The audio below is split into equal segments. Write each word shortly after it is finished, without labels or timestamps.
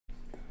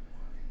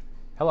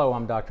Hello,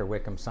 I'm Dr.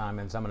 Wickham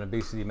Simons. I'm an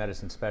obesity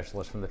medicine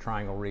specialist from the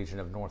Triangle region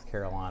of North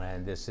Carolina,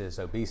 and this is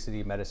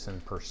Obesity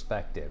Medicine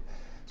Perspective.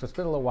 So it's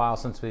been a little while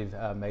since we've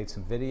made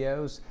some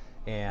videos,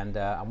 and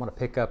I want to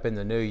pick up in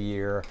the new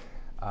year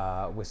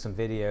with some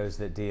videos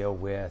that deal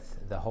with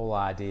the whole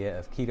idea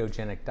of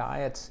ketogenic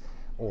diets,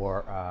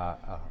 or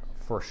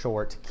for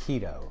short,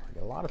 keto.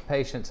 A lot of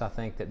patients, I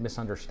think, that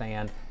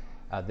misunderstand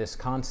this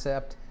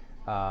concept,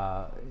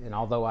 and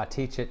although I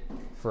teach it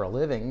for a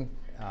living,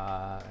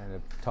 and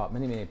have taught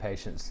many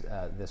patients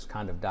this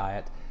kind of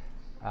diet,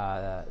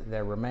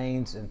 there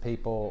remains in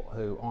people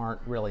who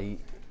aren't really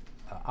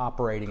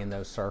operating in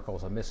those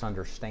circles a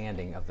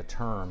misunderstanding of the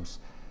terms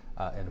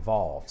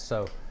involved.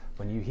 So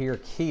when you hear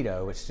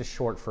keto, it's just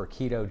short for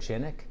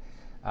ketogenic,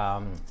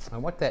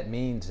 and what that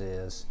means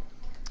is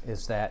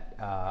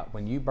that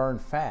when you burn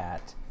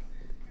fat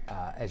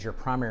as your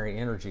primary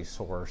energy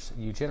source,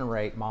 you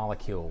generate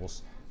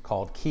molecules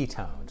called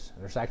ketones.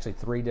 There's actually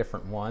 3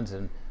 different ones,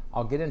 and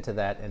I'll get into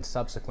that in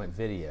subsequent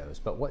videos.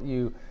 But what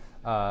you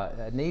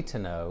need to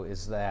know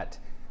is that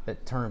the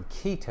term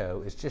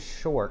keto is just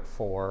short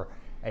for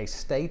a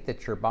state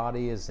that your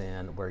body is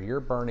in where you're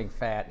burning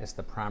fat as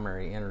the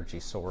primary energy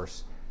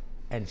source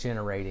and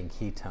generating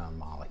ketone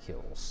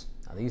molecules.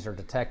 Now, these are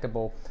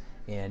detectable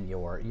in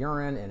your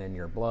urine and in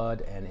your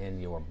blood and in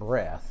your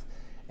breath.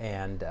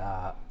 And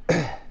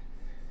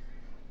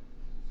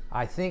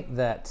I think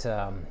that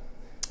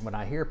when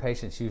I hear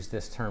patients use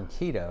this term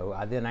keto,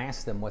 I then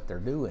ask them what they're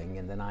doing,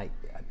 and then I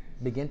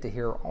begin to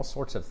hear all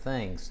sorts of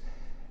things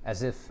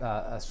as if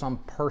some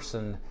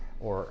person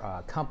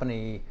or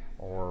company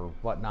or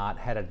whatnot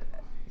had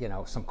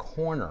some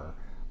corner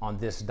on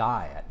this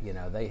diet.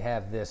 They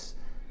have this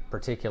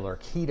particular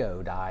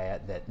keto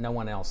diet that no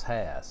one else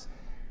has.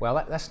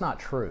 Well, that's not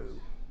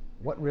true.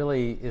 What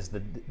really is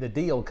the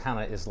deal kind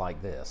of is like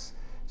this,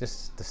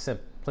 just to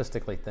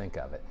simplistically think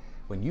of it.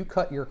 When you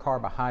cut your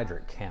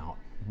carbohydrate count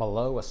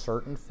below a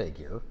certain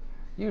figure,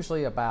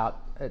 usually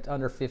about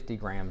under 50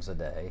 grams a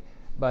day,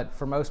 but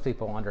for most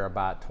people under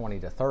about 20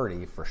 to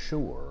 30 for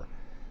sure.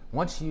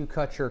 Once you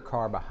cut your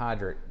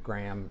carbohydrate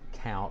gram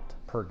count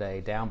per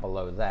day down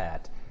below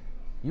that,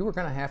 you are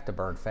going to have to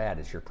burn fat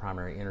as your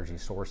primary energy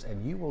source,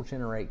 and you will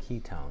generate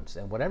ketones.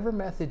 And whatever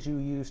method you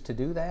use to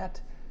do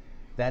that,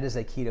 that is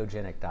a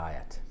ketogenic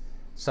diet.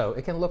 So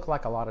it can look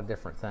like a lot of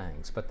different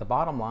things, but the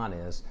bottom line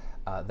is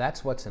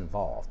that's what's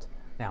involved.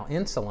 Now,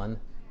 insulin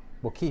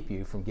will keep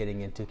you from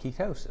getting into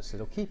ketosis.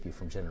 It'll keep you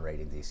from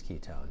generating these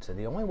ketones. And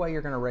the only way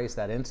you're going to raise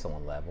that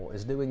insulin level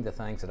is doing the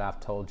things that I've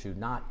told you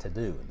not to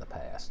do in the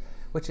past,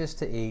 which is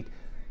to eat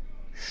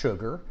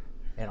sugar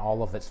in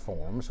all of its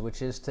forms,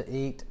 which is to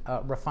eat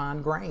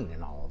refined grain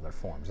in all of their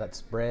forms.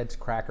 That's breads,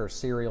 crackers,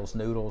 cereals,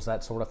 noodles,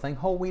 that sort of thing,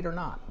 whole wheat or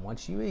not.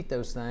 Once you eat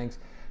those things,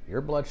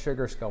 your blood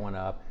sugar's going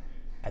up,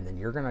 and then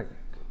you're going to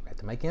have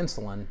to make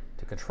insulin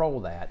to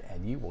control that,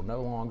 and you will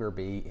no longer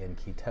be in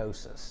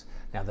ketosis.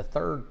 Now, the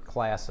third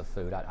class of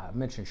food, I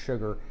mentioned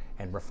sugar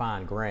and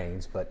refined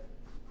grains, but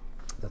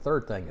the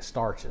third thing is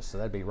starches, so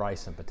that'd be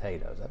rice and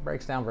potatoes. That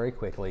breaks down very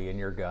quickly in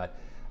your gut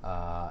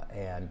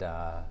and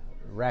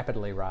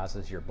rapidly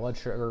raises your blood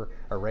sugar,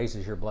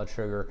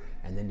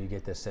 and then you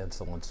get this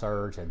insulin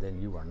surge, and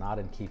then you are not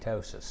in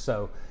ketosis.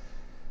 So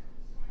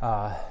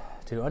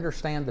to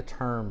understand the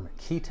term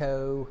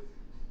keto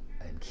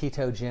and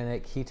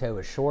ketogenic, keto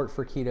is short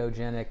for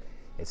ketogenic.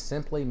 It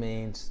simply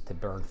means to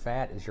burn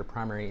fat as your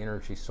primary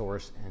energy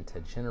source and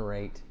to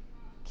generate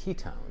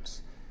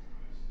ketones.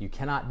 You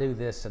cannot do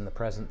this in the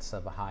presence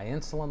of a high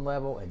insulin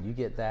level, and you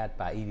get that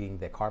by eating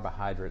the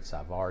carbohydrates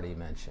I've already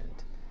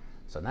mentioned.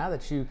 So now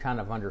that you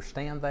kind of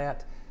understand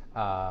that,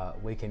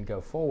 we can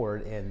go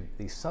forward in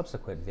these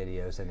subsequent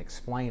videos in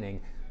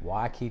explaining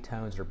why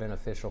ketones are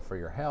beneficial for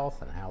your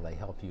health and how they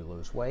help you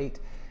lose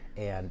weight,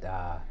 and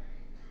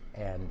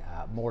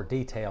more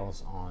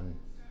details on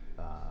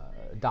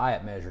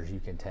diet measures you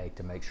can take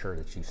to make sure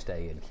that you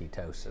stay in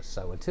ketosis.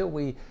 So until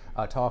we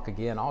talk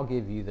again, I'll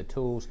give you the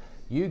tools,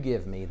 you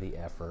give me the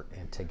effort,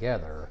 and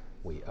together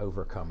we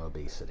overcome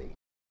obesity.